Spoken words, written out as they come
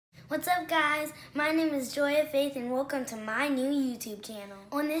What's up, guys? My name is JoyaFaith and welcome to my new YouTube channel.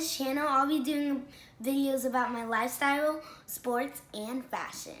 On this channel, I'll be doing videos about my lifestyle, sports, and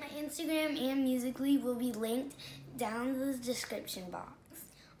fashion. My Instagram and Musical.ly will be linked down in the description box.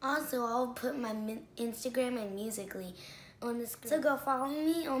 Also, I'll put my Instagram and Musical.ly on the screen. So go follow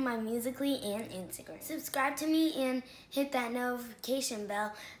me on my Musical.ly and Instagram. Subscribe to me and hit that notification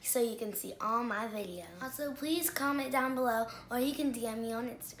bell so you can see all my videos. Also, please comment down below or you can DM me on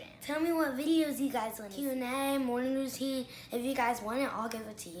Instagram. Tell me what videos you guys want. Q&A, morning routine. If you guys want it, I'll give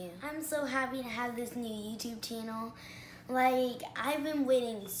it to you. I'm so happy to have this new YouTube channel. I've been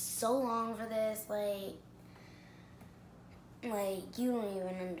waiting so long for this. You don't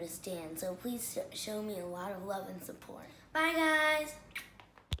even understand. So please show me a lot of love and support. Bye, guys.